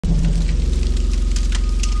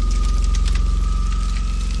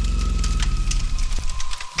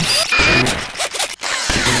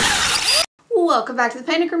Welcome back to the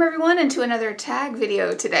Panic Room, everyone, and to another tag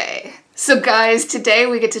video today. So guys, today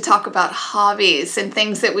we get to talk about hobbies and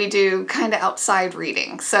things that we do kind of outside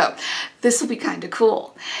reading. So this will be kind of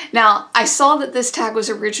cool. Now, I saw that this tag was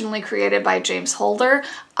originally created by James Holder.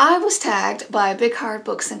 I was tagged by Big Hard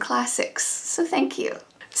Books and Classics, so thank you.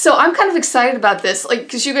 So I'm kind of excited about this, like,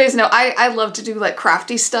 because you guys know I love to do like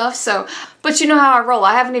crafty stuff, but you know how I roll.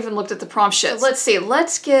 I haven't even looked at the prompts yet. So let's see,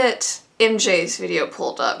 let's get MJ's video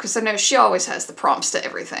pulled up, because I know she always has the prompts to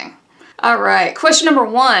everything. Alright, question number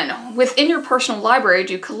 1. Within your personal library,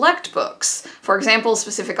 do you collect books? For example,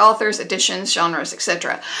 specific authors, editions, genres,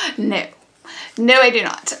 etc. No. No, I do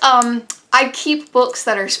not. I keep books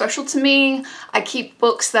that are special to me. I keep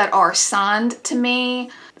books that are signed to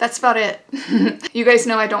me. That's about it. You guys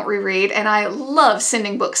know I don't reread, and I love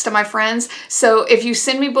sending books to my friends. So if you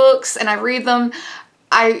send me books and I read them,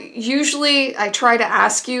 I try to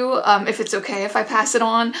ask you if it's okay if I pass it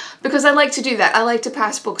on, because I like to do that. I like to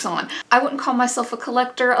pass books on. I wouldn't call myself a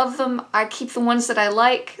collector of them. I keep the ones that I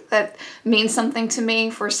like, that mean something to me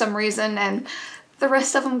for some reason, and the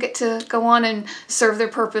rest of them get to go on and serve their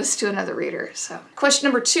purpose to another reader. So, question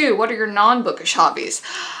number 2, what are your non-bookish hobbies?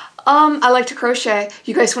 I like to crochet.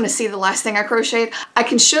 You guys want to see the last thing I crocheted? I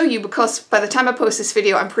can show you, because by the time I post this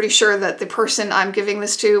video, I'm pretty sure that the person I'm giving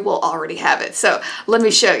this to will already have it. So let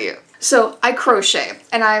me show you. So I crochet,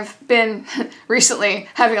 and I've been recently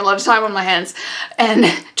having a lot of time on my hands and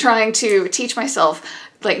trying to teach myself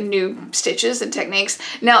like new stitches and techniques.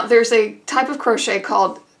 Now there's a type of crochet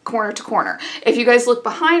called corner to corner. If you guys look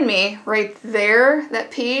behind me right there,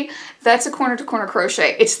 that P, that's a corner to corner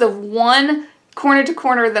crochet. It's the one corner to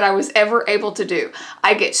corner that I was ever able to do.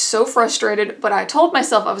 I get so frustrated, but I told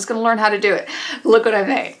myself I was going to learn how to do it. Look what I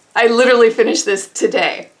made. I literally finished this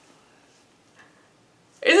today.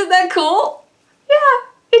 Isn't that cool? Yeah,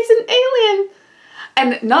 it's an alien.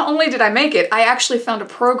 And not only did I make it, I actually found a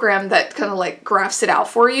program that kind of like graphs it out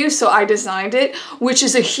for you, so I designed it, which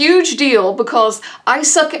is a huge deal because I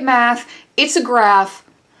suck at math. It's a graph.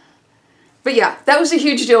 But yeah, that was a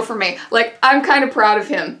huge deal for me. Like, I'm kind of proud of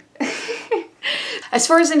him. As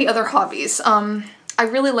far as any other hobbies, I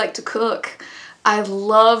really like to cook. I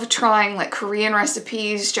love trying like Korean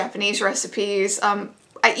recipes, Japanese recipes. I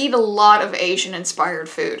eat a lot of Asian-inspired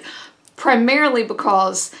food, primarily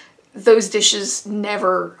because those dishes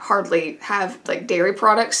never hardly have like dairy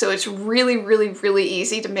products, so it's really, really, really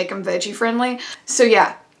easy to make them veggie friendly. So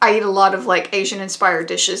yeah, I eat a lot of like Asian-inspired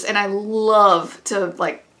dishes, and I love to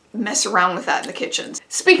like mess around with that in the kitchen.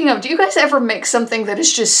 Speaking of, do you guys ever make something that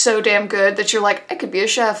is just so damn good that you're like, I could be a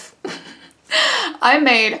chef? I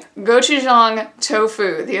made gochujang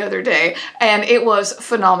tofu the other day, and it was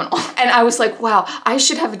phenomenal. And I was like, wow, I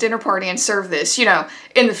should have a dinner party and serve this, you know,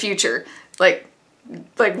 in the future. Like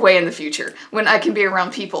way in the future, when I can be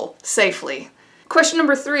around people safely. Question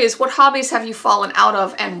number 3 is, what hobbies have you fallen out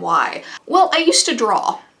of and why? Well, I used to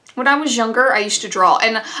draw. When I was younger, I used to draw,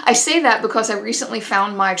 and I say that because I recently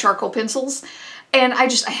found my charcoal pencils, and I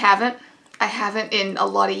haven't in a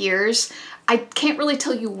lot of years. I can't really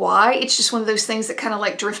tell you why. It's just one of those things that kind of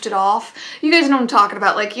like drifted off. You guys know what I'm talking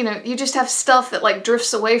about. Like, you know, you just have stuff that like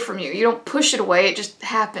drifts away from you. You don't push it away, it just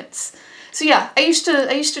happens. So yeah, I used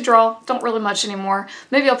to draw. Don't really much anymore.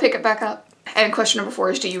 Maybe I'll pick it back up. And question number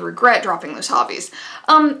 4 is, do you regret dropping those hobbies?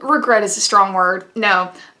 Regret is a strong word.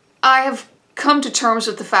 No, I have come to terms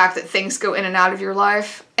with the fact that things go in and out of your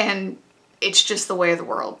life, and it's just the way of the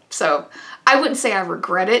world. So I wouldn't say I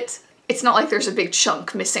regret it. It's not like there's a big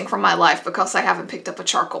chunk missing from my life because I haven't picked up a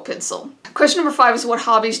charcoal pencil. Question number 5 is, what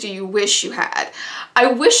hobbies do you wish you had?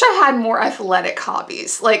 I wish I had more athletic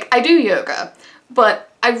hobbies. Like, I do yoga,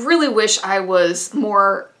 but I really wish I was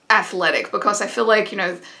more athletic, because I feel like, you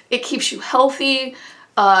know, it keeps you healthy.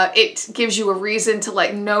 It gives you a reason to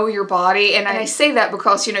like know your body, and I say that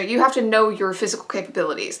because, you know, you have to know your physical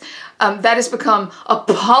capabilities. That has become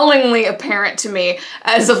appallingly apparent to me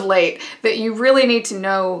as of late, that you really need to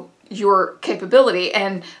know your capability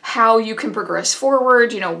and how you can progress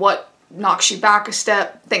forward, you know, what knocks you back a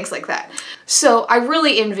step, things like that. So I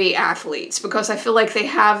really envy athletes, because I feel like they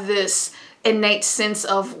have this innate sense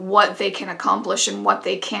of what they can accomplish and what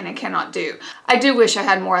they can and cannot do. I do wish I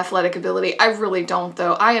had more athletic ability. I really don't,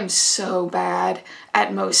 though. I am so bad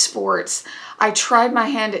at most sports. I tried my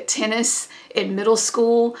hand at tennis in middle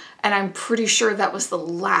school, and I'm pretty sure that was the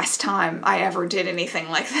last time I ever did anything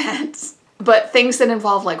like that. But things that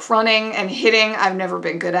involve like running and hitting, I've never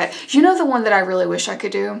been good at. You know, the one that I really wish I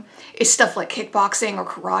could do is stuff like kickboxing or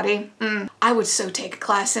karate. I would so take a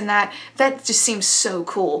class in that. That just seems so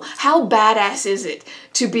cool. How badass is it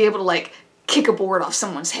to be able to like kick a board off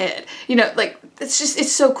someone's head? You know, like,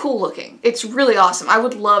 it's so cool looking. It's really awesome. I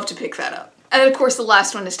would love to pick that up. And of course the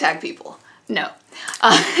last one is tag people. No,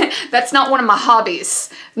 that's not one of my hobbies.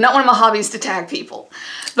 Not one of my hobbies to tag people.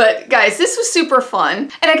 But guys, this was super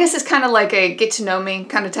fun. And I guess it's kind of like a get to know me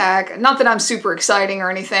kind of tag. Not that I'm super exciting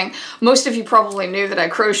or anything. Most of you probably knew that I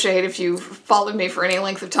crocheted if you followed me for any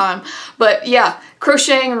length of time. But yeah,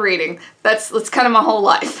 crocheting and reading. That's kind of my whole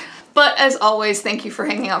life. But as always, thank you for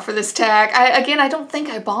hanging out for this tag. Again, I don't think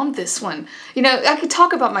I bombed this one. You know, I could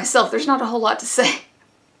talk about myself. There's not a whole lot to say.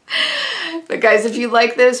 But guys, if you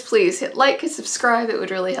like this, please hit like and subscribe. It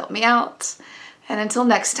would really help me out. And until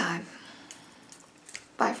next time,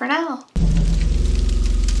 bye for now.